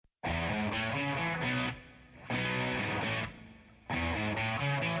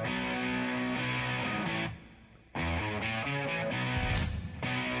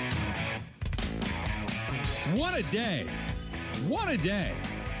What a day. What a day.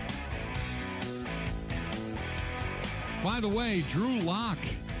 By the way, Drew Lock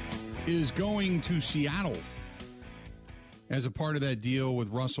is going to Seattle as a part of that deal with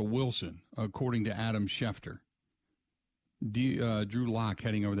Russell Wilson, according to Adam Schefter. Drew Lock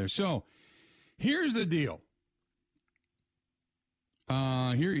heading over there. So here's the deal.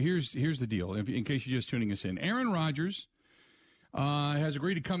 Here's the deal, in case you're just tuning us in. Aaron Rodgers has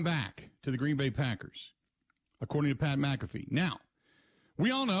agreed to come back to the Green Bay Packers, according to Pat McAfee. Now,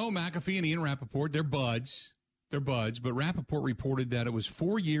 we all know McAfee and Ian Rappaport, they're buds. They're buds, but Rappaport reported that it was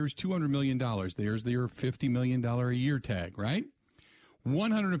 4 years, $200 million. There's their $50 million a year tag, right?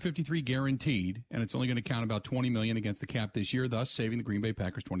 153 guaranteed, and it's only going to count about $20 million against the cap this year, thus saving the Green Bay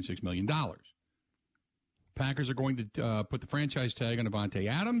Packers $26 million. Packers are going to put the franchise tag on Davante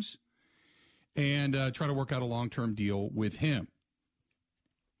Adams and try to work out a long-term deal with him.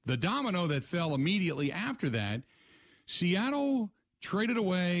 The domino that fell immediately after that, Seattle traded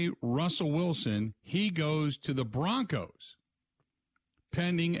away Russell Wilson. He goes to the Broncos,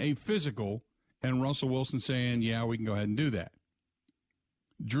 pending a physical, and Russell Wilson saying, yeah, we can go ahead and do that.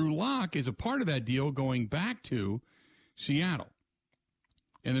 Drew Lock is a part of that deal going back to Seattle.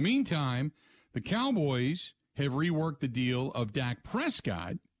 In the meantime, the Cowboys have reworked the deal of Dak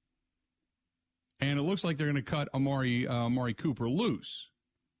Prescott, and it looks like they're going to cut Amari Cooper loose.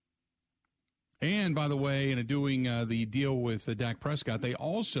 And, by the way, in doing the deal with Dak Prescott, they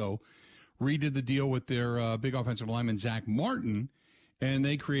also redid the deal with their big offensive lineman, Zach Martin, and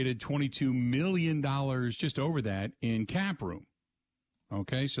they created $22 million, just over that, in cap room.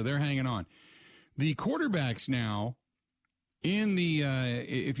 Okay, so they're hanging on. The quarterbacks now, in the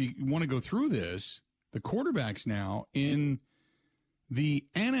if you want to go through this, the quarterbacks now in the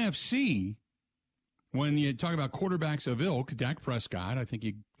NFC, when you talk about quarterbacks of ilk, Dak Prescott, I think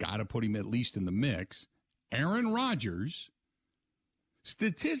you got to put him at least in the mix. Aaron Rodgers,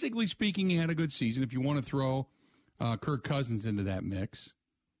 statistically speaking, he had a good season. If you want to throw Kirk Cousins into that mix.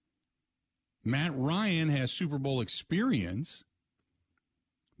 Matt Ryan has Super Bowl experience.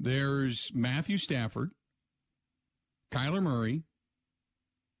 There's Matthew Stafford, Kyler Murray,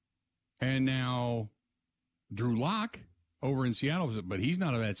 and now Drew Lock over in Seattle, but he's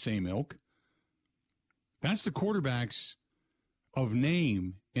not of that same ilk. That's the quarterbacks of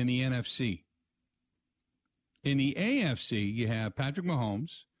name in the NFC. In the AFC, you have Patrick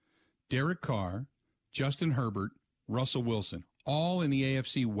Mahomes, Derek Carr, Justin Herbert, Russell Wilson, all in the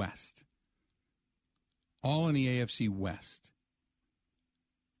AFC West. All in the AFC West.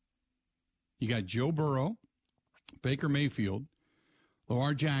 You got Joe Burrow, Baker Mayfield,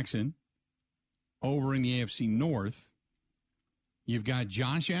 Lamar Jackson over in the AFC North. You've got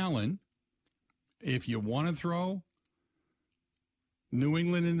Josh Allen. If you want to throw New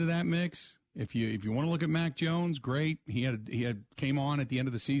England into that mix, if you want to look at Mac Jones, great. He came on at the end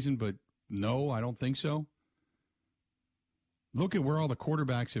of the season, but no, I don't think so. Look at where all the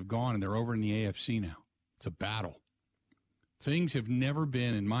quarterbacks have gone, and they're over in the AFC now. It's a battle. Things have never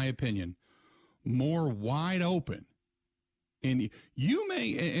been, in my opinion, more wide open. And you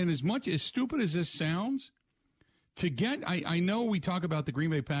may, and as much as stupid as this sounds, to get, I know we talk about the Green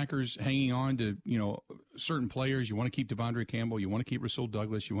Bay Packers hanging on to, certain players. You want to keep Devondre Campbell. You want to keep Rasul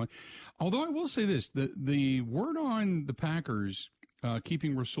Douglas. Although I will say this, the word on the Packers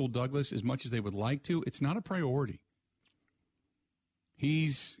keeping Rasul Douglas as much as they would like to, it's not a priority.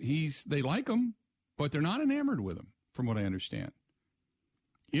 They like him, but they're not enamored with him, from what I understand.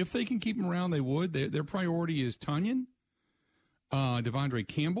 If they can keep him around, they would. Their priority is Tunyon, Devondre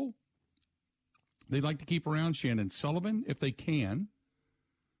Campbell. They'd like to keep around Shannon Sullivan if they can.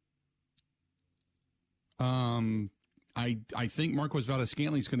 I think Marquez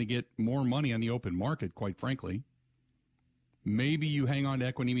Valdes-Scantling is going to get more money on the open market, quite frankly. Maybe you hang on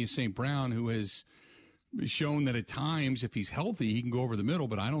to Equanimeous St. Brown, who has shown that at times, if he's healthy, he can go over the middle,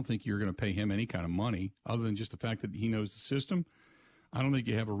 but I don't think you're going to pay him any kind of money other than just the fact that he knows the system. I don't think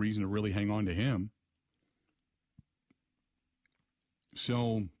you have a reason to really hang on to him.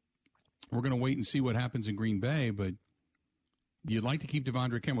 So we're going to wait and see what happens in Green Bay, but you'd like to keep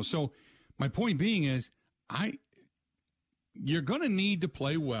Devondre Campbell. So my point being is you're going to need to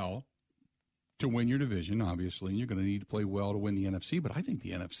play well to win your division, obviously, and you're going to need to play well to win the NFC, but I think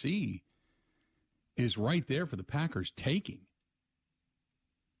the NFC is right there for the Packers taking.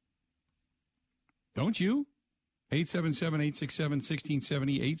 Don't you?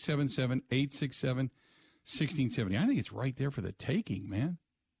 877-867-1670, 877-867-1670. I think it's right there for the taking, man.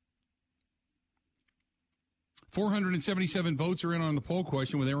 477 votes are in on the poll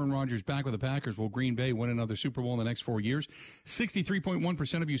question. With Aaron Rodgers back with the Packers, will Green Bay win another Super Bowl in the next 4 years?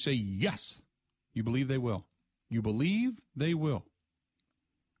 63.1% of you say yes. You believe they will. You believe they will.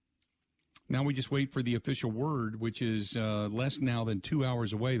 Now we just wait for the official word, which is less now than 2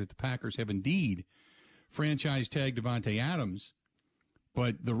 hours away, that the Packers have indeed franchise tagged Davante Adams.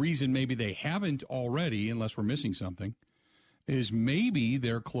 But the reason maybe they haven't already, unless we're missing something, is maybe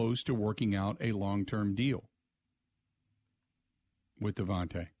they're close to working out a long-term deal with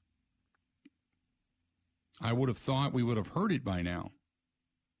Davante. I would have thought we would have heard it by now.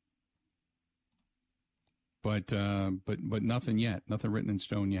 But nothing yet. Nothing written in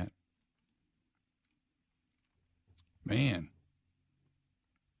stone yet. Man,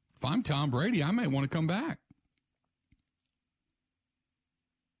 if I'm Tom Brady, I might want to come back.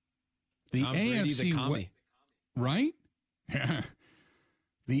 The Tom Brady, the commie. Right?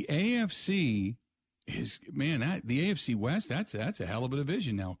 The AFC is, man, the AFC West, that's a hell of a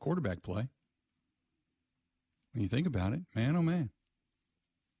division now, quarterback play. When you think about it, man, oh man.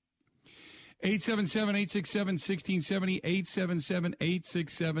 877-867-1670,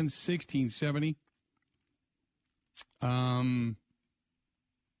 877-867-1670.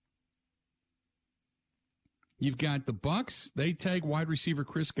 You've got the Bucks. They tag wide receiver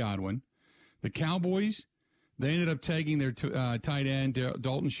Chris Godwin. The Cowboys, they ended up tagging their tight end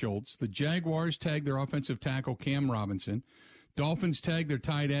Dalton Schultz. The Jaguars tagged their offensive tackle Cam Robinson. Dolphins tagged their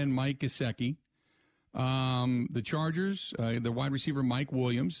tight end Mike Gesicki. The Chargers, the wide receiver Mike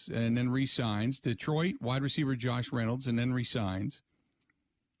Williams, and then re-signs. Detroit, wide receiver Josh Reynolds, and then re-signs.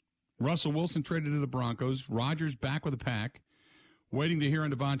 Russell Wilson traded to the Broncos. Rodgers back with the pack. Waiting to hear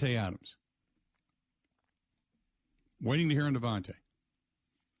on Davante Adams. Waiting to hear on Davante.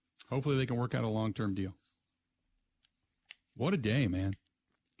 Hopefully they can work out a long-term deal. What a day, man.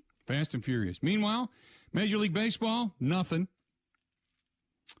 Fast and furious. Meanwhile, Major League Baseball, nothing.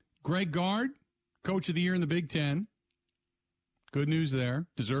 Greg Gard, Coach of the Year in the Big Ten. Good news there.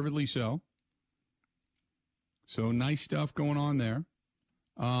 Deservedly so. So nice stuff going on there.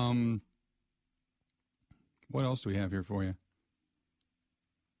 What else do we have here for you?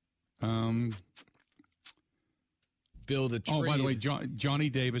 Bill, the trade. Oh, by the way,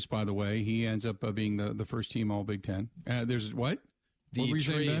 Johnny Davis, by the way, he ends up being the first team All Big Ten. There's what? The what were you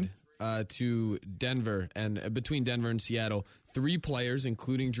trade saying, Ben? to Denver, and between Denver and Seattle, 3 players,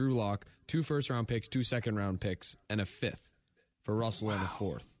 including Drew Lock, 2 first-round picks, 2 second-round picks, and a 5th for Russell and a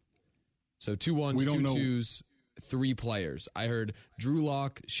 4th. So 2 ones, 2 twos, 3 players. I heard Drew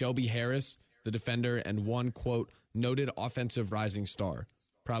Lock, Shelby Harris, the defender, and 1, quote, noted offensive rising star,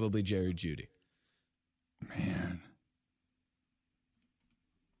 probably Jerry Jeudy. Man.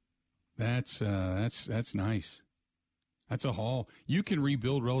 That's nice. That's a haul. You can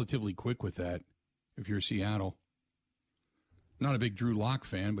rebuild relatively quick with that if you're Seattle. Not a big Drew Lock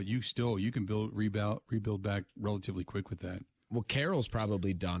fan, but you can rebuild back relatively quick with that. Well, Carroll's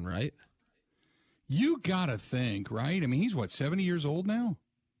probably done, right? You got to think, right? I mean, he's 70 years old now?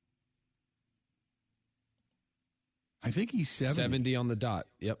 I think he's 70. 70 on the dot,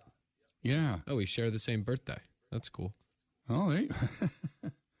 yep. Yeah. Oh, we share the same birthday. That's cool. Oh,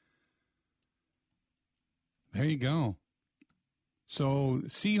 there you go. So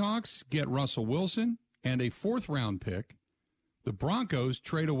Seahawks get Russell Wilson and a 4th-round pick. The Broncos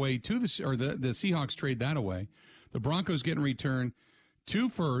trade away the Seahawks trade that away. The Broncos get in return 2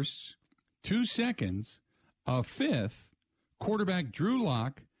 firsts, 2 seconds, a 5th, quarterback Drew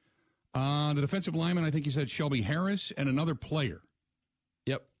Lock, the defensive lineman, I think you said Shelby Harris, and another player.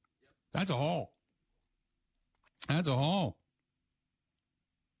 Yep. That's a haul. That's a haul.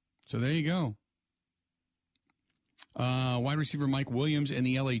 So there you go. Wide receiver Mike Williams and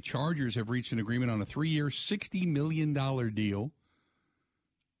the L.A. Chargers have reached an agreement on a 3-year, $60 million deal.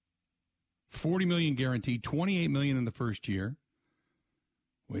 $40 million guaranteed, $28 million in the first year,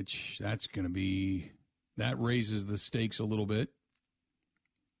 which that raises the stakes a little bit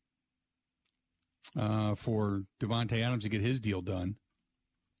for Davante Adams to get his deal done.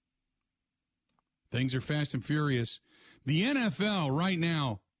 Things are fast and furious. The NFL right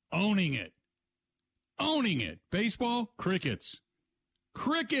now, owning it. Owning it. Baseball, crickets.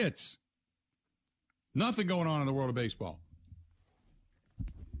 Crickets. Nothing going on in the world of baseball.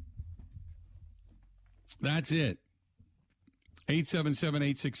 That's it.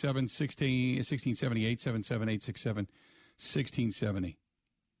 877-867-1670, 877-867-1670.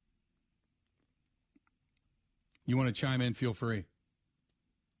 You want to chime in, feel free.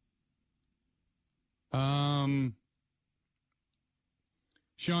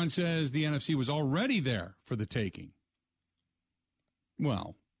 Sean says the NFC was already there for the taking.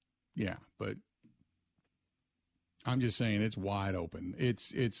 Well, yeah, but I'm just saying it's wide open.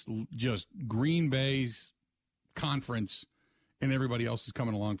 It's just Green Bay's conference, and everybody else is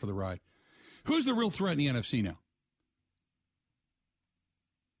coming along for the ride. Who's the real threat in the NFC now?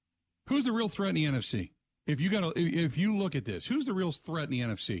 Who's the real threat in the NFC? If you look at this, who's the real threat in the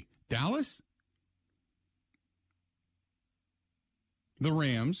NFC? Dallas? The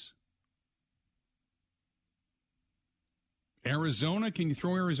Rams? Arizona? Can you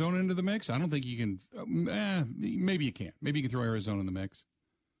throw Arizona into the mix? I don't think you can. Maybe you can. Maybe you can throw Arizona in the mix.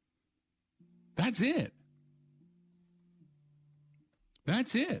 That's it.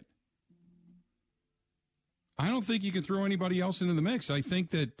 That's it. I don't think you can throw anybody else into the mix. I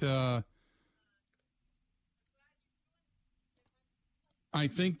think that I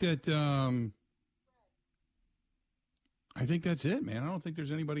think that's it, man. I don't think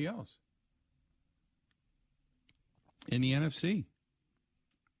there's anybody else in the NFC.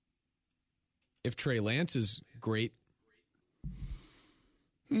 If Trey Lance is great.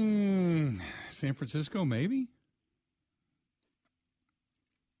 San Francisco, maybe.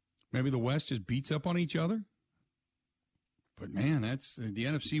 Maybe the West just beats up on each other. But, man, that's the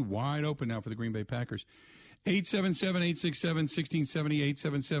NFC wide open now for the Green Bay Packers. 877-867-1670,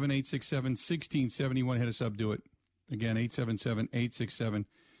 877-867-1670. Hit us up, do it. Again,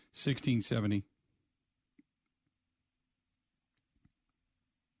 877-867-1670.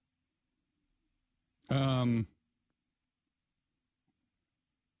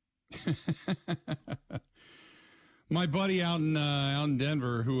 My buddy out in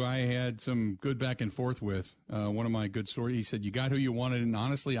Denver, who I had some good back and forth with, one of my good stories, he said, you got who you wanted, and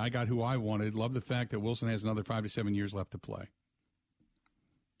honestly, I got who I wanted. Love the fact that Wilson has another 5 to 7 years left to play.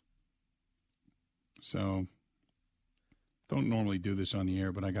 So, don't normally do this on the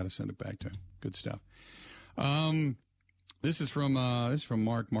air, but I got to send it back to him. Good stuff. This is from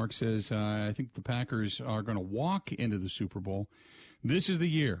Mark. Mark says, I think the Packers are going to walk into the Super Bowl. This is the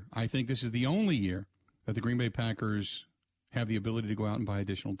year. I think this is the only year that the Green Bay Packers have the ability to go out and buy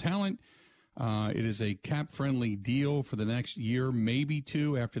additional talent. It is a cap-friendly deal for the next year, maybe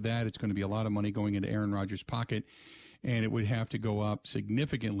two. After that, it's going to be a lot of money going into Aaron Rodgers' pocket, and it would have to go up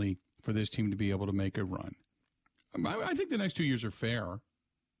significantly for this team to be able to make a run. I think the next 2 years are fair.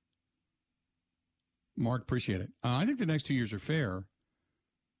 Mark, appreciate it. I think the next 2 years are fair,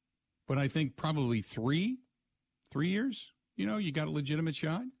 but I think probably 3 years, you got a legitimate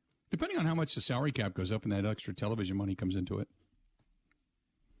shot. Depending on how much the salary cap goes up and that extra television money comes into it.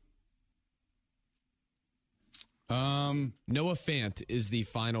 Noah Fant is the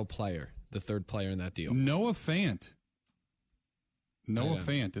final player, the third player in that deal. Noah Fant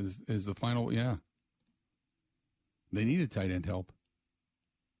is the final, yeah. They needed tight end help.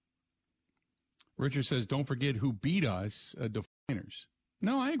 Richard says, don't forget who beat us, the 49ers.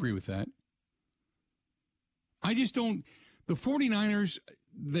 No, I agree with that. I just don't. The 49ers,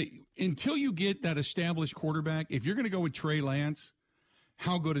 until you get that established quarterback, if you're going to go with Trey Lance,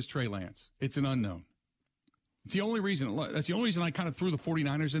 how good is Trey Lance? It's an unknown. It's the only reason. That's the only reason I kind of threw the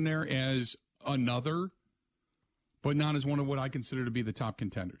 49ers in there as another, but not as one of what I consider to be the top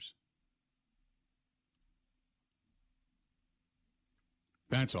contenders.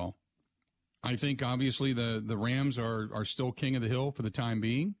 That's all. I think, obviously, the Rams are still king of the hill for the time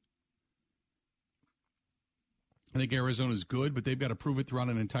being. I think Arizona's good, but they've got to prove it throughout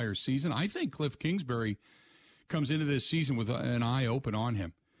an entire season. I think Cliff Kingsbury comes into this season with an eye open on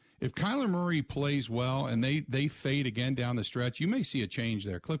him. If Kyler Murray plays well and they fade again down the stretch, you may see a change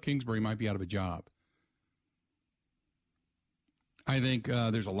there. Cliff Kingsbury might be out of a job. I think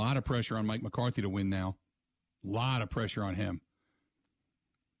there's a lot of pressure on Mike McCarthy to win now. A lot of pressure on him.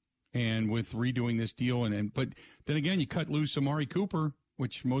 And with redoing this deal, but then again, you cut loose Amari Cooper,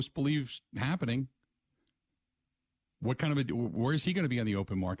 which most believe's happening. What kind of where is he going to be on the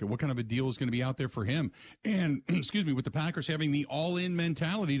open market? What kind of a deal is going to be out there for him? And, excuse me, with the Packers having the all-in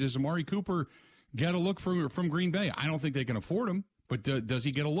mentality, does Amari Cooper get a look from Green Bay? I don't think they can afford him, but does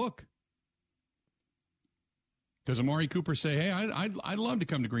he get a look? Does Amari Cooper say, hey, I'd love to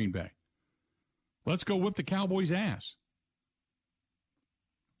come to Green Bay. Let's go whip the Cowboys' ass.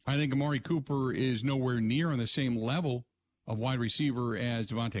 I think Amari Cooper is nowhere near on the same level of wide receiver as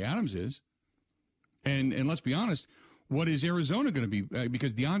Devontae Adams is. And let's be honest, what is Arizona going to be?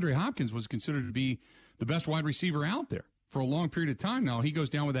 Because DeAndre Hopkins was considered to be the best wide receiver out there for a long period of time now. He goes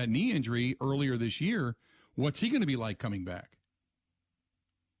down with that knee injury earlier this year. What's he going to be like coming back?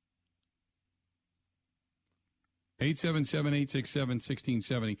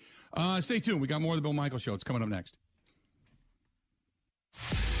 877-867-1670. Stay tuned. We got more of the Bill Michaels Show. It's coming up next.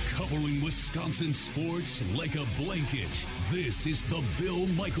 Covering Wisconsin sports like a blanket. This is the Bill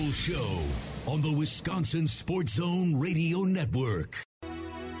Michaels Show on the Wisconsin Sports Zone Radio Network.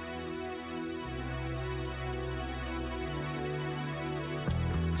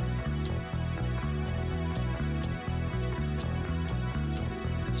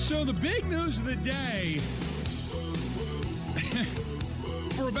 So the big news of the day,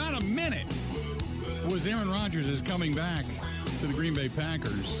 for about a minute, was Aaron Rodgers is coming back to the Green Bay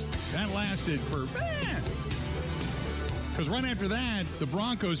Packers. That lasted for, because right after that, the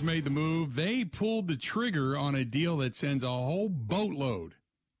Broncos made the move. They pulled the trigger on a deal that sends a whole boatload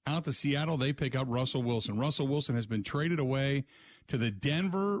out to Seattle. They pick up Russell Wilson. Russell Wilson has been traded away to the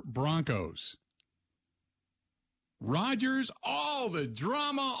Denver Broncos. Rodgers, all the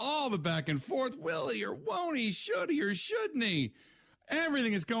drama, all the back and forth. Will he or won't he? Should he or shouldn't he?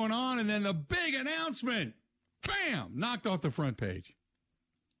 Everything is going on, and then the big announcement. Bam! Knocked off the front page.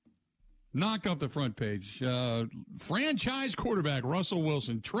 Knocked off the front page. Franchise quarterback Russell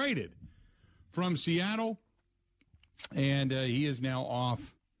Wilson traded from Seattle, and he is now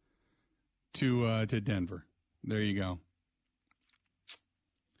off to Denver. There you go.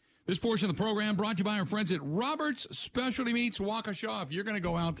 This portion of the program brought to you by our friends at Roberts Specialty Meats Waukesha. If you're going to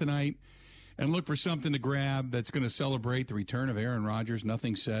go out tonight and look for something to grab that's going to celebrate the return of Aaron Rodgers,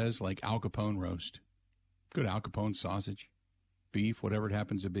 nothing says like Al Capone roast. Good Al Capone sausage, beef, whatever it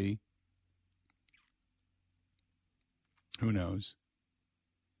happens to be. Who knows?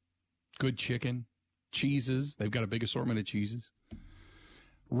 Good chicken, cheeses. They've got a big assortment of cheeses.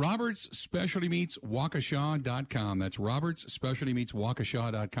 Roberts Specialty Meats Waukesha.com. That's Roberts Specialty Meats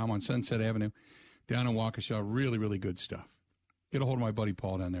Waukesha.com on Sunset Avenue down in Waukesha. Really, really good stuff. Get a hold of my buddy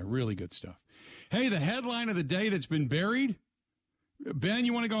Paul down there. Really good stuff. Hey, the headline of the day that's been buried. Ben,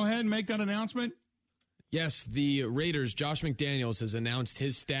 you want to go ahead and make that announcement? Yes, the Raiders, Josh McDaniels, has announced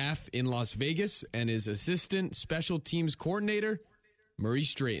his staff in Las Vegas and his assistant special teams coordinator,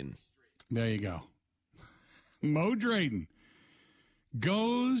 Maurice Drayton. There you go. Mo Drayton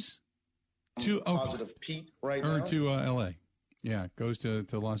goes to positive Pete right now. Or to L.A. Yeah, goes to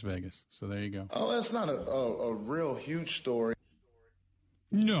Las Vegas. So there you go. Oh, that's not a real huge story.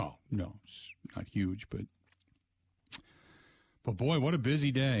 No, it's not huge, but boy, what a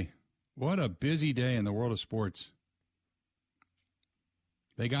busy day. What a busy day in the world of sports.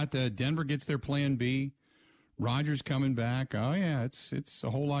 They got Denver gets their plan B. Rodgers coming back. Oh, yeah, it's a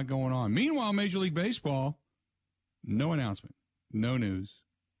whole lot going on. Meanwhile, Major League Baseball, no announcement, no news,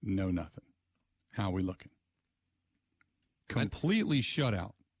 no nothing. How are we looking? Completely shut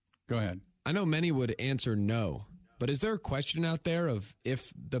out. Go ahead. I know many would answer no, but is there a question out there of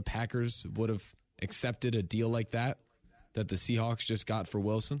if the Packers would have accepted a deal like that the Seahawks just got for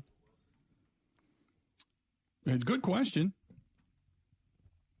Wilson? Good question.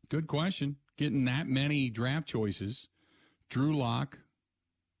 Good question. Getting that many draft choices, Drew Lock,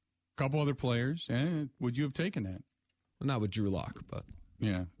 a couple other players, would you have taken that? Well, not with Drew Lock, but.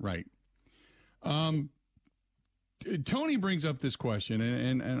 Yeah, right. Tony brings up this question,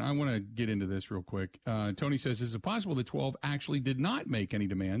 and I want to get into this real quick. Tony says, is it possible the 12 actually did not make any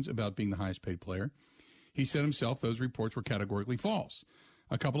demands about being the highest paid player? He said himself those reports were categorically false.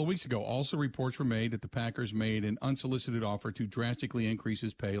 A couple of weeks ago, also reports were made that the Packers made an unsolicited offer to drastically increase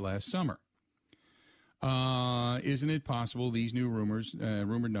his pay last summer. Isn't it possible these new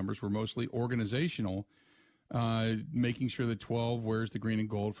rumored numbers were mostly organizational, making sure that 12 wears the green and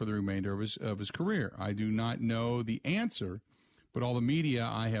gold for the remainder of his career? I do not know the answer, but all the media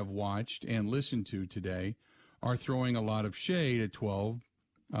I have watched and listened to today are throwing a lot of shade at 12,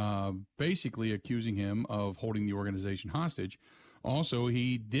 basically accusing him of holding the organization hostage. Also,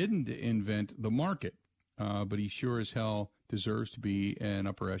 he didn't invent the market, but he sure as hell deserves to be an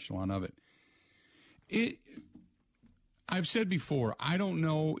upper echelon of it. I've said before, I don't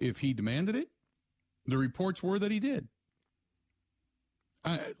know if he demanded it. The reports were that he did.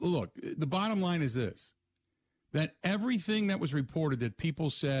 Look, the bottom line is this, that everything that was reported that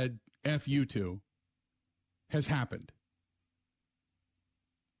people said F you to has happened.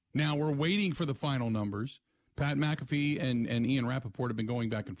 Now, we're waiting for the final numbers. Pat McAfee and Ian Rappaport have been going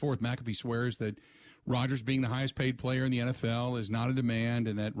back and forth. McAfee swears that Rodgers being the highest paid player in the NFL is not a demand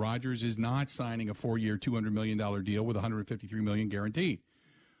and that Rodgers is not signing a 4-year, $200 million deal with $153 million guaranteed.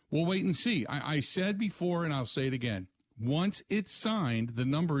 We'll wait and see. I said before, and I'll say it again. Once it's signed, the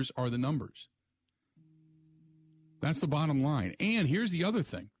numbers are the numbers. That's the bottom line. And here's the other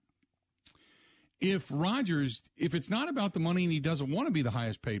thing. If it's not about the money and he doesn't want to be the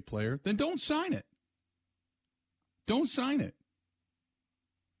highest paid player, then don't sign it. Don't sign it.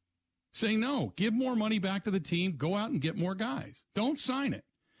 Say no. Give more money back to the team. Go out and get more guys. Don't sign it.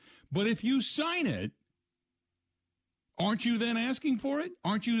 But if you sign it, aren't you then asking for it?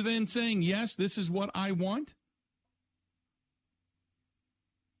 Aren't you then saying, yes, this is what I want?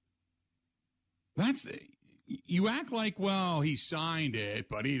 You act like, well, he signed it,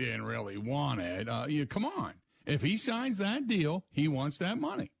 but he didn't really want it. Come on. If he signs that deal, he wants that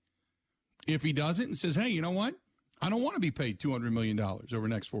money. If he doesn't and says, hey, you know what? I don't want to be paid $200 million over the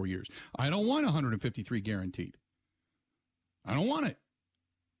next 4 years. I don't want 153 guaranteed. I don't want it.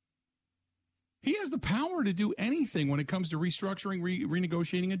 He has the power to do anything when it comes to restructuring,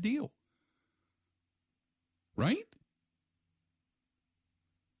 renegotiating a deal. Right?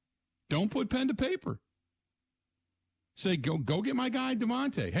 Don't put pen to paper. Say, go get my guy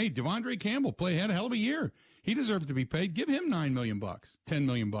Devontae. Hey, Devondre Campbell had a hell of a year. He deserves to be paid. Give him $9 million, $10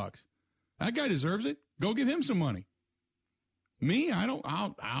 million. That guy deserves it. Go give him some money. Me,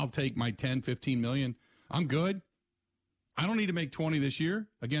 I'll take my 10, 15 million. I'm good. I don't need to make 20 this year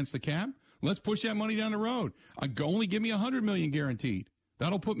against the cap. Let's push that money down the road. Only give me $100 million guaranteed.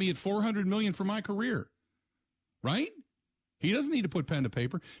 That'll put me at $400 million for my career. Right? He doesn't need to put pen to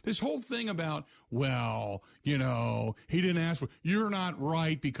paper. This whole thing about, well, he didn't ask for it. You're not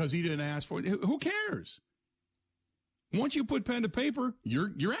right because he didn't ask for it. Who cares? Once you put pen to paper,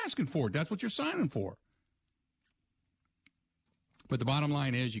 you're asking for it. That's what you're signing for. But the bottom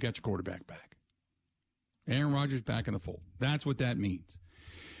line is you got your quarterback back. Aaron Rodgers back in the fold. That's what that means.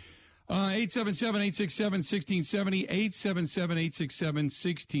 877-867-1670,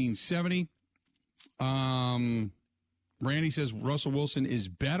 877-867-1670. Randy says Russell Wilson is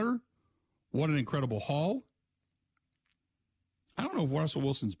better. What an incredible haul. I don't know if Russell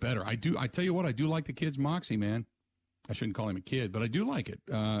Wilson's better. I tell you what, I do like the kid's moxie, man. I shouldn't call him a kid, but I do like it.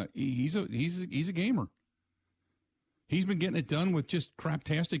 He's a gamer. He's been getting it done with just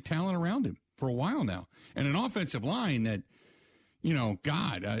craptastic talent around him for a while now. And an offensive line that,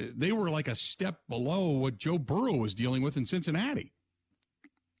 they were like a step below what Joe Burrow was dealing with in Cincinnati.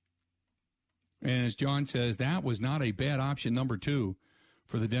 And as John says, that was not a bad option number 2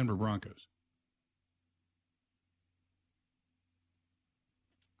 for the Denver Broncos.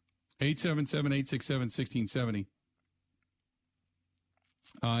 877-867-1670.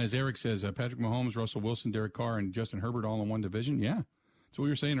 As Eric says, Patrick Mahomes, Russell Wilson, Derek Carr, and Justin Herbert all in one division. Yeah, that's what we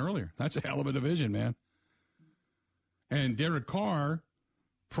were saying earlier. That's a hell of a division, man. And Derek Carr,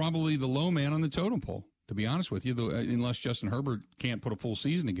 probably the low man on the totem pole, to be honest with you, unless Justin Herbert can't put a full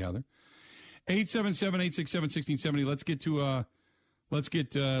season together. 877-867-1670. Let's get to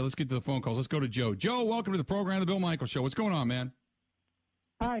the phone calls. Let's go to Joe. Joe, welcome to the program, The Bill Michaels Show. What's going on, man?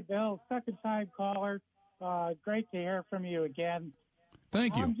 Hi, Bill. Second-time caller. Great to hear from you again.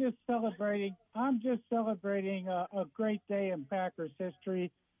 Thank you. I'm just celebrating a great day in Packers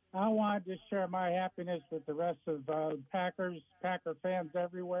history. I wanted to share my happiness with the rest of Packer fans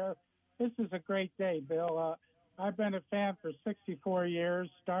everywhere. This is a great day, Bill. I've been a fan for 64 years,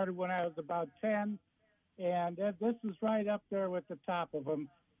 started when I was about 10, and this is right up there with the top of them.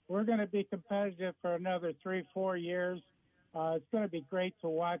 We're going to be competitive for another 3-4 years. It's going to be great to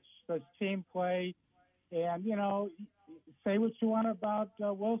watch this team play. And, say what you want about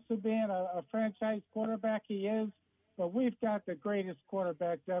Wilson being a franchise quarterback. He is. But we've got the greatest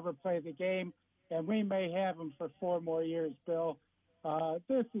quarterback to ever play the game, and we may have him for 4 more years, Bill.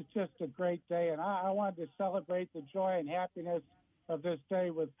 This is just a great day, and I wanted to celebrate the joy and happiness of this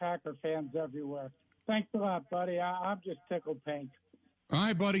day with Packer fans everywhere. Thanks a lot, buddy. I'm just tickled pink. All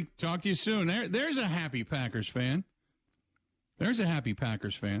right, buddy. Talk to you soon. There's a happy Packers fan. There's a happy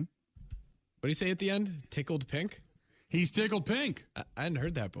Packers fan. What do you say at the end? Tickled pink? He's tickled pink. I hadn't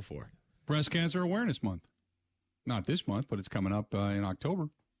heard that before. Breast Cancer Awareness Month. Not this month, but it's coming up in October.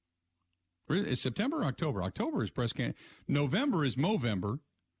 Is September or October? October is breast cancer. November is Movember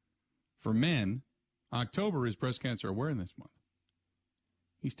for men. October is Breast Cancer Awareness Month.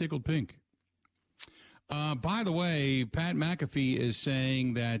 He's tickled pink. By the way, Pat McAfee is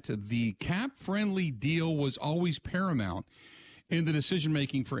saying that the cap-friendly deal was always paramount in the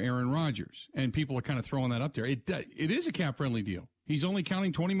decision-making for Aaron Rodgers, and people are kind of throwing that up there. It is a cap-friendly deal. He's only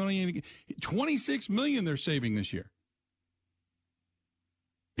counting $20 million, $26 million they're saving this year.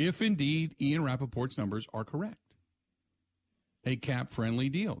 If indeed Ian Rappaport's numbers are correct. A cap-friendly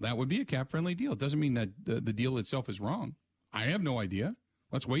deal. That would be a cap-friendly deal. It doesn't mean that the deal itself is wrong. I have no idea.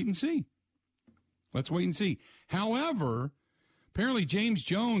 Let's wait and see. However, apparently James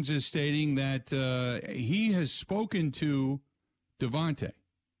Jones is stating that he has spoken to Devontae.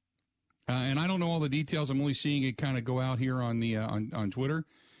 And I don't know all the details. I'm only seeing it kind of go out here on the on Twitter.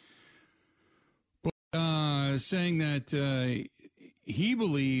 But saying that he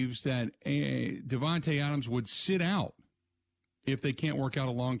believes that Devontae Adams would sit out if they can't work out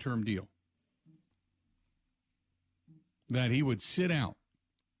a long-term deal. That he would sit out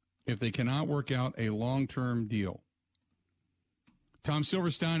if they cannot work out a long-term deal. Tom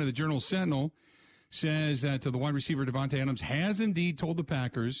Silverstein of the Journal-Sentinel says that the wide receiver Devontae Adams has indeed told the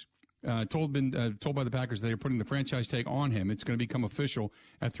Packers told by the Packers they are putting the franchise tag on him. It's going to become official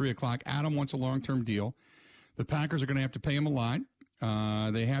at 3 o'clock. Adam wants a long-term deal. The Packers are going to have to pay him a lot.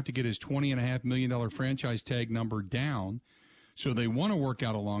 They have to get his $20.5 million franchise tag number down. So they want to work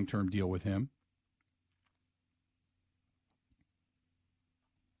out a long-term deal with him.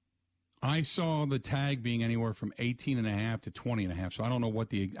 I saw the tag being anywhere from 18.5 to 20.5, so I don't know what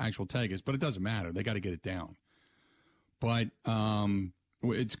the actual tag is, but it doesn't matter. They got to get it down. But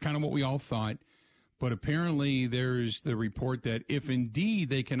it's kind of what we all thought. But apparently there's the report that if indeed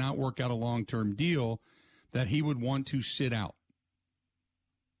they cannot work out a long-term deal, that he would want to sit out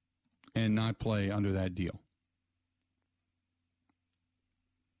and not play under that deal.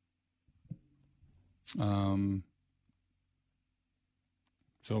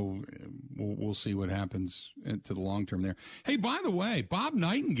 So we'll see what happens to the long term there. Hey, by the way, Bob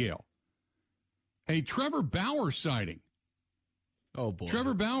Nightingale, a Trevor Bauer sighting. Oh, boy.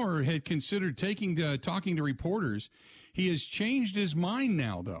 Trevor Bauer had considered talking to reporters. He has changed his mind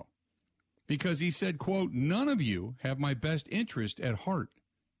now, though, because he said, quote, "None of you have my best interest at heart."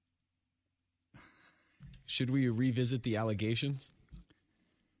 Should we revisit the allegations?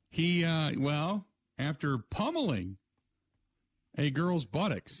 He, after pummeling a girl's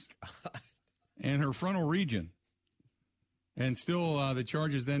buttocks and her frontal region, and still the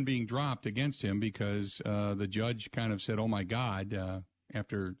charges then being dropped against him because the judge kind of said, "Oh, my God,"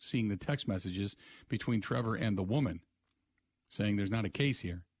 after seeing the text messages between Trevor and the woman, saying there's not a case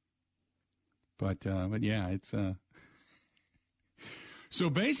here. But yeah, it's so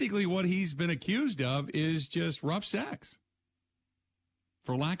basically what he's been accused of is just rough sex,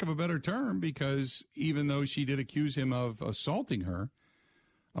 for lack of a better term, because even though she did accuse him of assaulting her,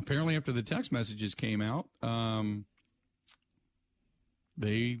 apparently after the text messages came out,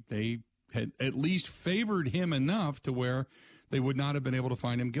 they had at least favored him enough to where they would not have been able to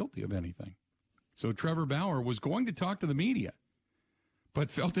find him guilty of anything. So Trevor Bauer was going to talk to the media,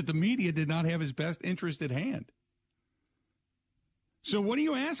 but felt that the media did not have his best interest at hand. So what do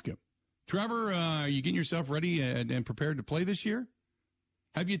you ask him? Trevor, are you getting yourself ready and prepared to play this year?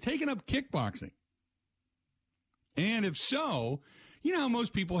 Have you taken up kickboxing? And if so, you know how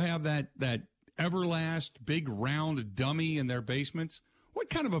most people have that Everlast big round dummy in their basements?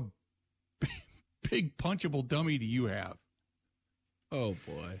 What kind of a big punchable dummy do you have? Oh,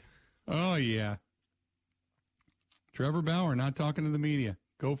 boy. Oh, yeah. Trevor Bauer not talking to the media.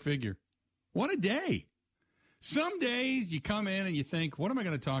 Go figure. What a day. Some days you come in and you think, what am I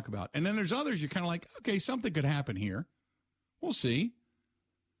going to talk about? And then there's others you're kind of like, okay, something could happen here. We'll see.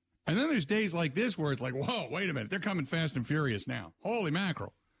 And then there's days like this where it's like, whoa, wait a minute. They're coming fast and furious now. Holy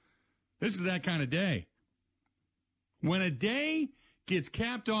mackerel. This is that kind of day. When a day gets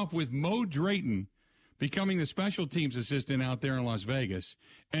capped off with Mo Drayton becoming the special teams assistant out there in Las Vegas,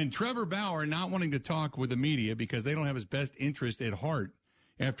 and Trevor Bauer not wanting to talk with the media because they don't have his best interest at heart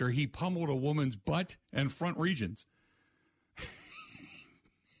after he pummeled a woman's butt and front regions.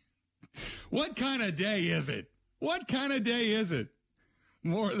 What kind of day is it? What kind of day is it?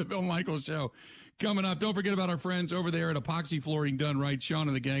 More of the Bill Michaels Show coming up. Don't forget about our friends over there at Epoxy Flooring Done Right. Sean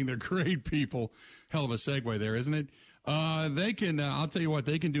and the gang, they're great people. Hell of a segue there, isn't it? They can, I'll tell you what,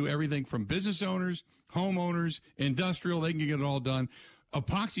 they can do everything from business owners, homeowners, industrial. They can get it all done.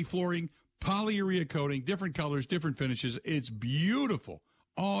 Epoxy flooring, polyurea coating, different colors, different finishes. It's beautiful.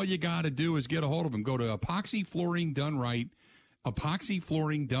 All you got to do is get a hold of them. Go to Epoxy Flooring Done Right,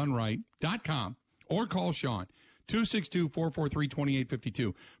 epoxyflooringdoneright.com, or call Sean,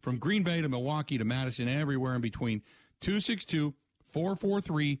 262-443-2852. From Green Bay to Milwaukee to Madison, everywhere in between,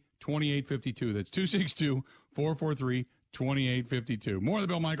 262-443-2852. That's 262-443-2852. More of the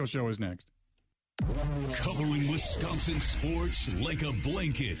Bill Michaels Show is next. Covering Wisconsin sports like a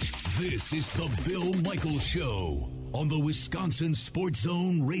blanket, this is the Bill Michaels Show on the Wisconsin Sports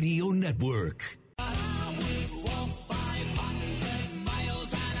Zone Radio Network.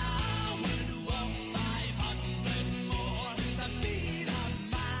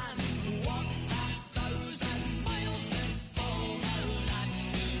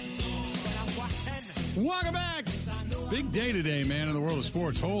 Welcome back. Big day today, man, in the world of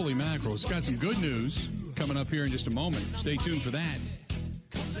sports. Holy mackerel. It's got some good news coming up here in just a moment. Stay tuned for that.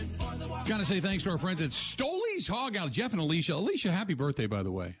 Got to say thanks to our friends at Stoley's Hog Alley. Jeff and Alicia. Alicia, happy birthday, by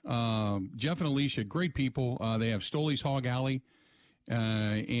the way. Jeff and Alicia, great people. They have Stoley's Hog Alley,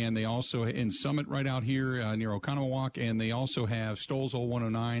 and they also, in Summit right out here near Oconomowoc, and they also have Stoles Old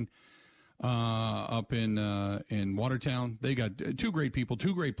 109 up in Watertown. They got two great people,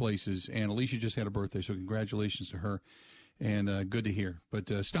 two great places, and Alicia just had a birthday, so congratulations to her, and good to hear.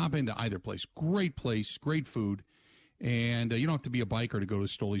 But stop into either place. Great food, And you don't have to be a biker to go to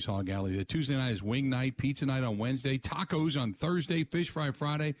Stoley's Hog Alley. The Tuesday night is wing night, pizza night on Wednesday, tacos on Thursday, fish fry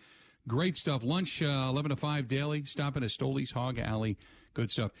Friday. Great stuff. Lunch 11 to 5 daily. Stop at Stoley's Hog Alley. Good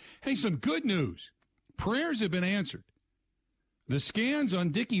stuff. Hey, some good news. Prayers have been answered. The scans on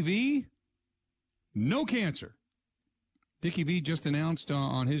Dickie V, no cancer. Dickie V just announced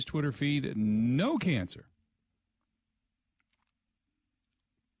on his Twitter feed, no cancer.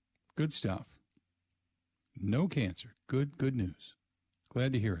 Good stuff. No cancer. Good news.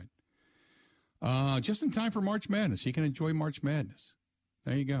 Glad to hear it. Just in time for March Madness. He can enjoy March Madness.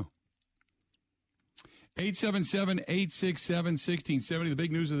 There you go. 877-867-1670. The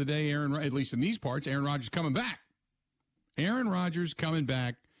big news of the day, at least in these parts, Aaron Rodgers coming back. Aaron Rodgers coming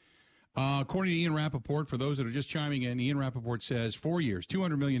back. According to Ian Rappaport, for those that are just chiming in, Ian Rappaport says 4 years,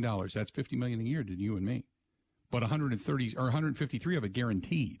 $200 million. That's $50 million a year to you and me. But 153 of it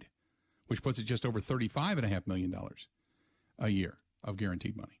guaranteed, which puts it just over $35.5 million a year of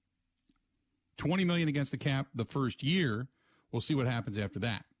guaranteed money. $20 million against the cap the first year. We'll see what happens after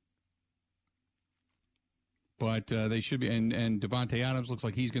that. But they should be, and Devontae Adams looks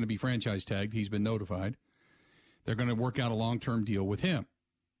like he's going to be franchise tagged. He's been notified. They're going to work out a long-term deal with him.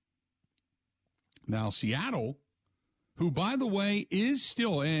 Now, Seattle, who, by the way, is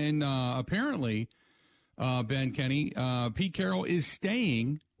still, and apparently, Ben Kenny, Pete Carroll is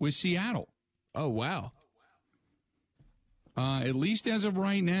staying with Seattle. Oh, wow. At least as of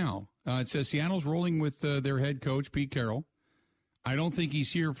right now. It says Seattle's rolling with their head coach, Pete Carroll. I don't think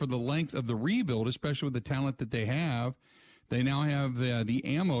he's here for the length of the rebuild, especially with the talent that they have. They now have the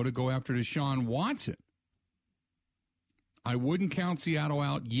ammo to go after Deshaun Watson. I wouldn't count Seattle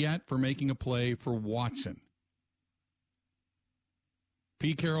out yet for making a play for Watson.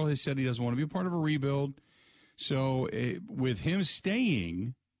 Pete Carroll has said he doesn't want to be a part of a rebuild. So with him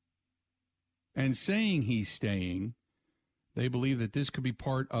staying and saying he's staying, they believe that this could be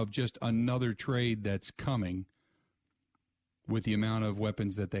part of just another trade that's coming with the amount of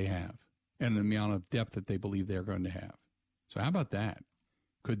weapons that they have and the amount of depth that they believe they're going to have. So how about that?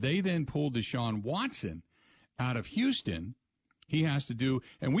 Could they then pull Deshaun Watson out of Houston? He has to do,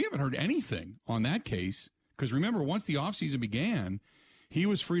 and we haven't heard anything on that case, because remember, once the offseason began, he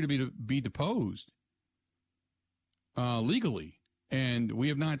was free to be deposed legally, and we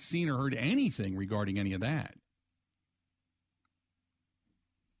have not seen or heard anything regarding any of that.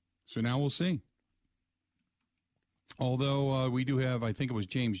 So now we'll see. Although we do have, I think it was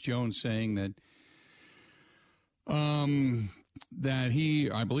James Jones saying that I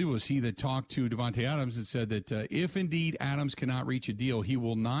believe it was he that talked to Devontae Adams and said that if indeed Adams cannot reach a deal, he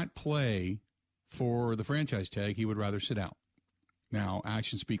will not play for the franchise tag. He would rather sit out. Now,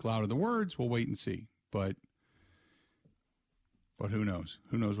 actions speak louder than words. We'll wait and see. But who knows?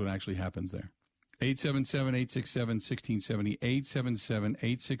 Who knows what actually happens there? 877-867-1670.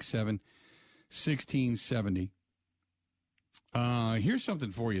 877-867-1670. Here's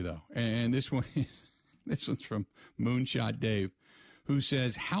something for you, though. And this one's from Moonshot Dave, who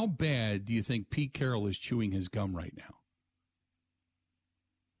says, how bad do you think Pete Carroll is chewing his gum right now?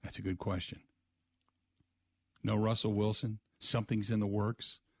 That's a good question. No Russell Wilson? Something's in the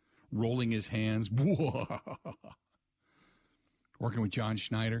works? Rolling his hands? Working with John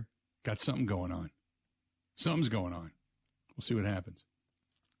Schneider? Got something going on. Something's going on. We'll see what happens.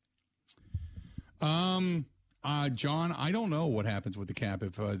 John, I don't know what happens with the cap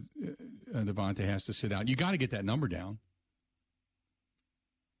if Devontae has to sit out. You got to get that number down.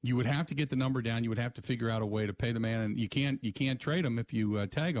 You would have to get the number down. You would have to figure out a way to pay the man, and you can't trade him if you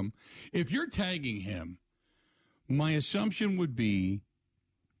tag him. If you're tagging him, my assumption would be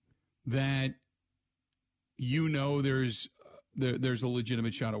that there's a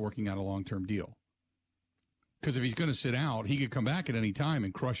legitimate shot at working out a long-term deal. Because if he's going to sit out, he could come back at any time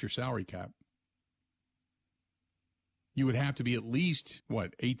and crush your salary cap. You would have to be at least,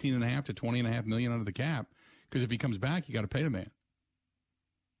 $18.5 to $20.5 million under the cap. Because if he comes back, you got to pay the man.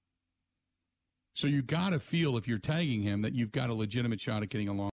 So you got to feel, if you're tagging him, that you've got a legitimate shot at getting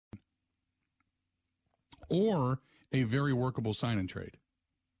along. Or a very workable sign and trade.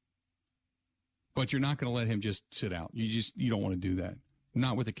 But you're not going to let him just sit out. You don't want to do that.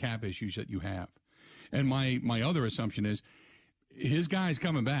 Not with the cap issues that you have. And my other assumption is his guy's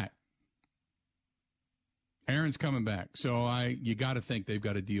coming back. Aaron's coming back. So you got to think they've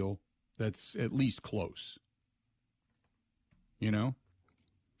got a deal that's at least close.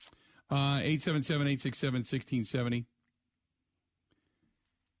 877-867-1670.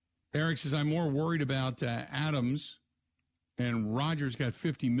 Eric says, I'm more worried about Adams, and Rodgers got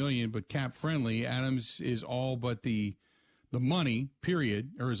 $50 million, but cap friendly. Adams is all but the money,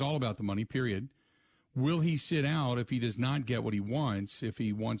 period, or is all about the money, period. Will he sit out if he does not get what he wants? If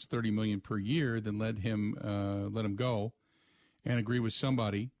he wants $30 million per year, then let him go and agree with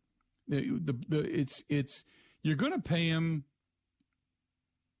somebody. It's you're going to pay him.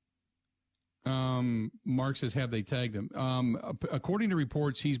 Mark says, have they tagged him? According to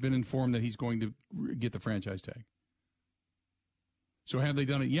reports, he's been informed that he's going to get the franchise tag. So have they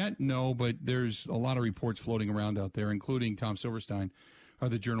done it yet? No, but there's a lot of reports floating around out there, including Tom Silverstein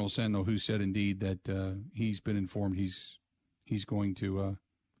of the Journal Sentinel, who said indeed that he's been informed he's going to.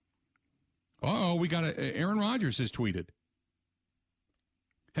 We got Aaron Rodgers has tweeted.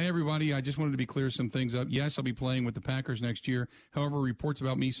 Hey, everybody, I just wanted to be clear some things up. Yes, I'll be playing with the Packers next year. However, reports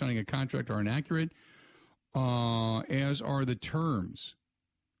about me signing a contract are inaccurate, as are the terms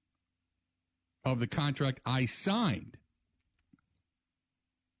of the contract I signed.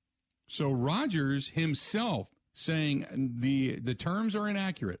 So Rodgers himself saying the terms are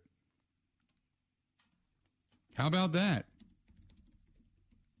inaccurate. How about that?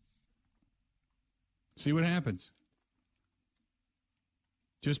 See what happens.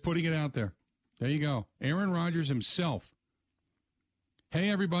 Just putting it out there. There you go. Aaron Rodgers himself. Hey,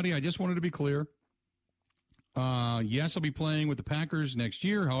 everybody, I just wanted to be clear. Yes, I'll be playing with the Packers next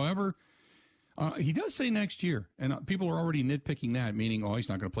year. However, he does say next year, and people are already nitpicking that, meaning, he's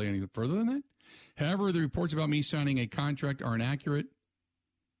not going to play any further than that. However, the reports about me signing a contract are inaccurate,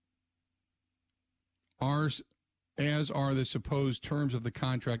 as are the supposed terms of the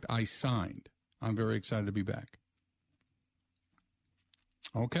contract I signed. I'm very excited to be back.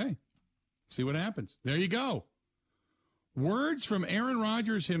 Okay. See what happens. There you go. Words from Aaron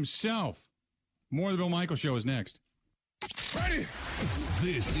Rodgers himself. More of the Bill Michaels Show is next. Ready?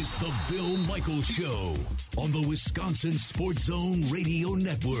 This is the Bill Michaels Show on the Wisconsin Sports Zone Radio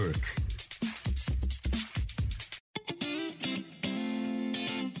Network.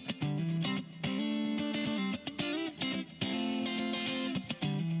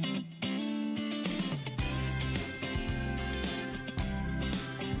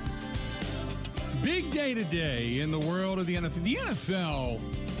 Big day today in the world of the NFL. The NFL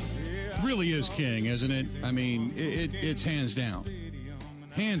really is king, isn't it? I mean, it's hands down.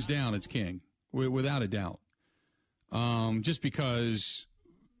 Hands down, it's king, without a doubt. Just because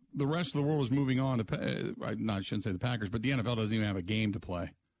the rest of the world is moving on. I shouldn't say the Packers, but the NFL doesn't even have a game to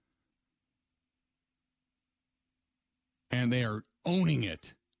play. And they are owning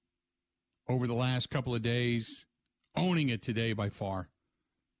it over the last couple of days. Owning it today by far.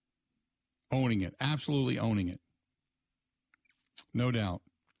 Owning it. Absolutely owning it. No doubt.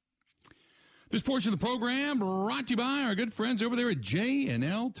 This portion of the program brought to you by our good friends over there at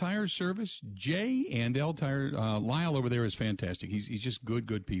J&L Tire Service. J&L Tire. Lyle over there is fantastic. He's just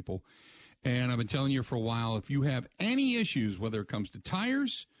good people. And I've been telling you for a while, if you have any issues, whether it comes to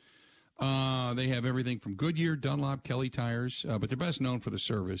tires, they have everything from Goodyear, Dunlop, Kelly tires, but they're best known for the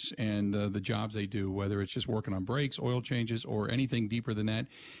service and the jobs they do, whether it's just working on brakes, oil changes, or anything deeper than that.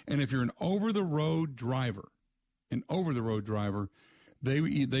 And if you're an over-the-road driver,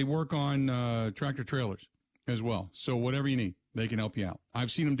 they work on tractor trailers as well. So whatever you need, they can help you out.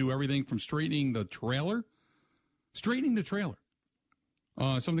 I've seen them do everything from straightening the trailer, something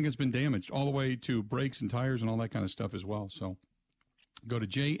that's been damaged, all the way to brakes and tires and all that kind of stuff as well. So go to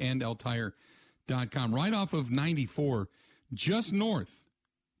jandltire.com, right off of 94, just north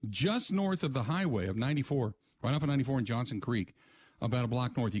of the highway of 94, right off of 94 in Johnson Creek, about a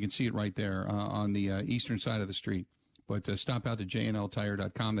block north. You can see it right there on the eastern side of the street. But stop out to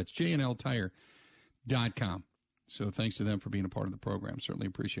jandltire.com. That's jandltire.com. So thanks to them for being a part of the program. Certainly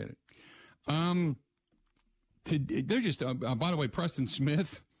appreciate it. They're just, by the way, Preston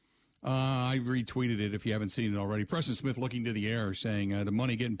Smith, I retweeted it if you haven't seen it already. Preston Smith looking to the air saying the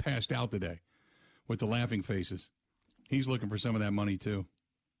money getting passed out today with the laughing faces. He's looking for some of that money, too.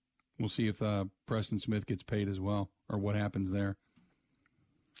 We'll see if Preston Smith gets paid as well or what happens there.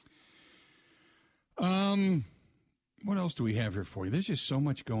 What else do we have here for you? There's just so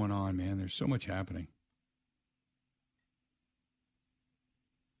much going on, man. There's so much happening.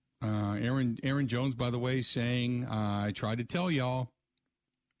 Aaron Jones, by the way, saying, I tried to tell y'all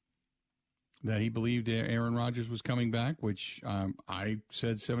that he believed Aaron Rodgers was coming back, which I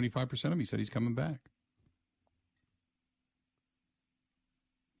said 75% of him. He said he's coming back.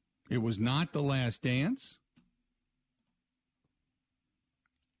 It was not the last dance.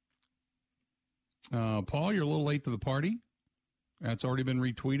 Paul, you're a little late to the party. That's already been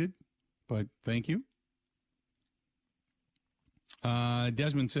retweeted, but thank you.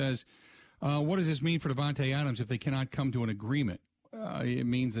 Desmond says, what does this mean for Davante Adams if they cannot come to an agreement? It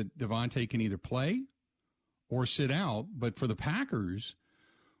means that Davante can either play or sit out. But for the Packers,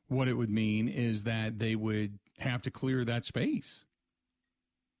 what it would mean is that they would have to clear that space.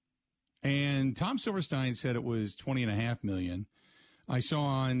 And Tom Silverstein said it was $20.5 million. I saw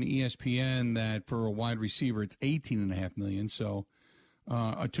on ESPN that for a wide receiver, it's $18.5 million. So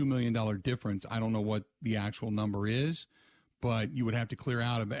a $2 million difference. I don't know what the actual number is, but you would have to clear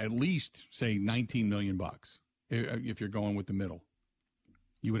out of at least, say, $19 million if you're going with the middle.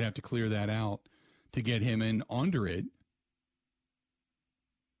 You would have to clear that out to get him in under it,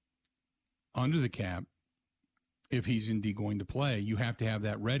 under the cap. If he's indeed going to play, you have to have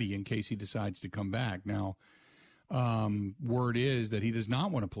that ready in case he decides to come back. Now, word is that he does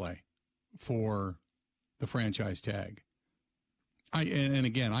not want to play for the franchise tag. And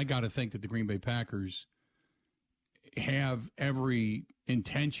again, I got to think that the Green Bay Packers have every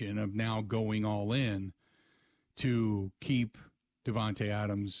intention of now going all in to keep Davante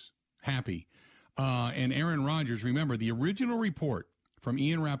Adams happy. And Aaron Rodgers, remember, the original report from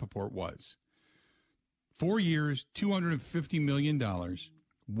Ian Rappaport was 4 years, $250 million,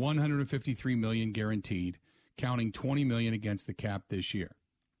 $153 million guaranteed, counting $20 million against the cap this year.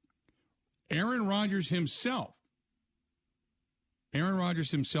 Aaron Rodgers himself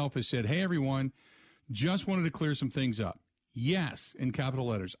has said, hey, everyone, just wanted to clear some things up. Yes, in capital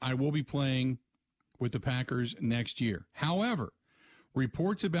letters, I will be playing with the Packers next year. However,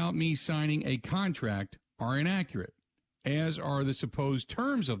 reports about me signing a contract are inaccurate, as are the supposed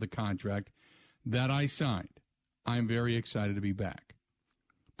terms of the contract that I signed. I'm very excited to be back.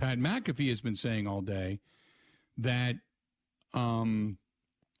 Pat McAfee has been saying all day that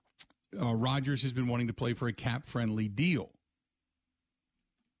Rodgers has been wanting to play for a cap-friendly deal.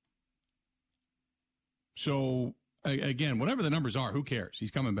 So, again, whatever the numbers are, who cares? He's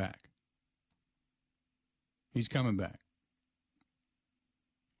coming back. He's coming back.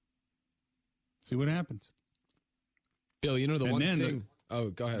 See what happens. Bill, you know the one thing. Oh,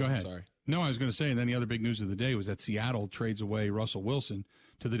 go ahead. Go ahead. I'm sorry. No, I was going to say, and then the other big news of the day was that Seattle trades away Russell Wilson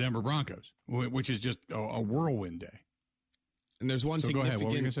to the Denver Broncos, which is just a whirlwind day. And there's one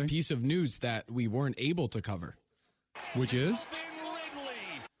significant piece of news that we weren't able to cover. Which is?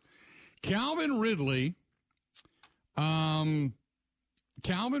 Calvin Ridley. Calvin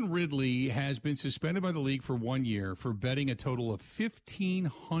Ridley has been suspended by the league for 1 year for betting a total of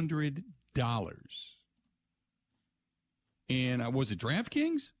 $1,500. And was it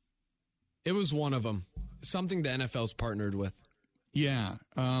DraftKings? It was one of them. Something the NFL's partnered with. Yeah.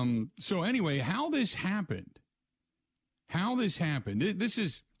 So anyway, how this happened. This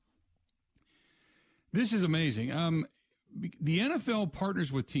is amazing. The NFL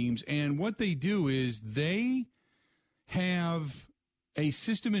partners with teams, and what they do is they have a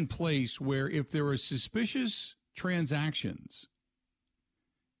system in place where if there are suspicious transactions,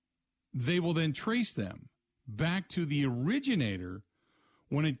 they will then trace them back to the originator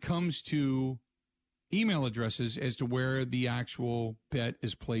when it comes to email addresses as to where the actual bet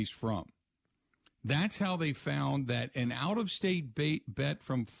is placed from. That's how they found that an out-of-state bet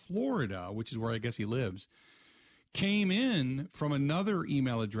from Florida, which is where I guess he lives, came in from another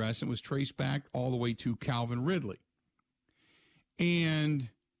email address and was traced back all the way to Calvin Ridley. And,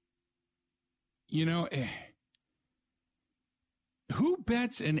 you know, who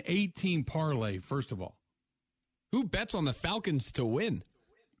bets an 8-team parlay, first of all? Who bets on the Falcons to win?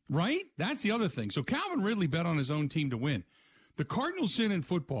 Right? That's the other thing. So Calvin Ridley bet on his own team to win. The cardinal sin in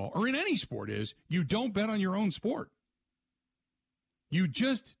football, or in any sport, is you don't bet on your own sport. You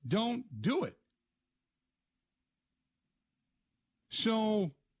just don't do it.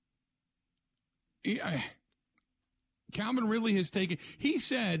 So, Calvin Ridley has taken, he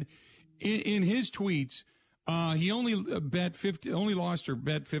said in his tweets, he only lost or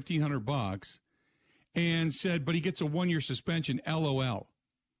bet $1,500 and said, but he gets a 1-year suspension, LOL.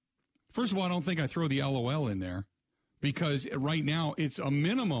 First of all, I don't think I throw the LOL in there because right now it's a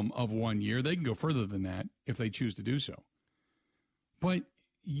minimum of 1 year. They can go further than that if they choose to do so. But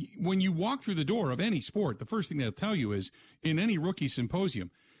when you walk through the door of any sport, the first thing they'll tell you is in any rookie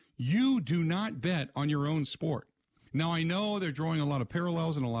symposium, you do not bet on your own sport. Now, I know they're drawing a lot of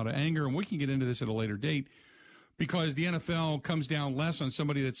parallels and a lot of anger, and we can get into this at a later date because the NFL comes down less on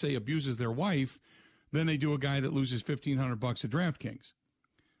somebody that, say, abuses their wife than they do a guy that loses $1,500 at DraftKings.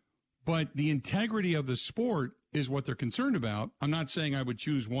 But the integrity of the sport is what they're concerned about. I'm not saying I would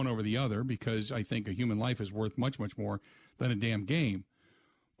choose one over the other because I think a human life is worth much, much more than a damn game.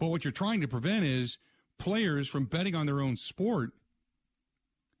 But what you're trying to prevent is players from betting on their own sport,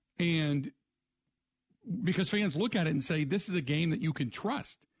 and because fans look at it and say, this is a game that you can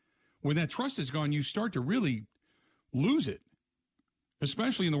trust. When that trust is gone, you start to really lose it,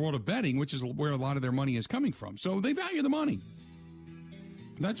 especially in the world of betting, which is where a lot of their money is coming from. So they value the money.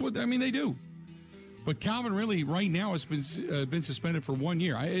 That's what they do. But Calvin really, right now, has been suspended for 1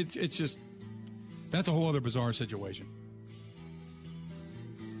 year. It's just that's a whole other bizarre situation.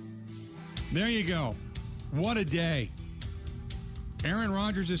 There you go. What a day. Aaron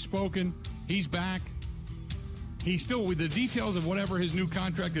Rodgers has spoken. He's back. He's still with the details of whatever his new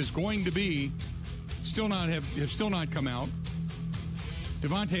contract is going to be. Have still not come out.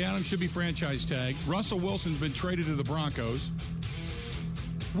 Devontae Adams should be franchise tagged. Russell Wilson's been traded to the Broncos.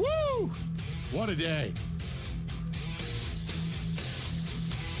 Woo! What a day.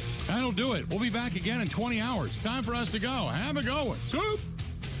 That'll do it. We'll be back again in 20 hours. Time for us to go. Have a good one. Soup!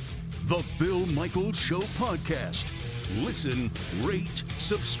 The Bill Michaels Show podcast. Listen, rate,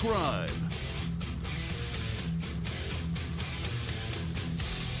 subscribe.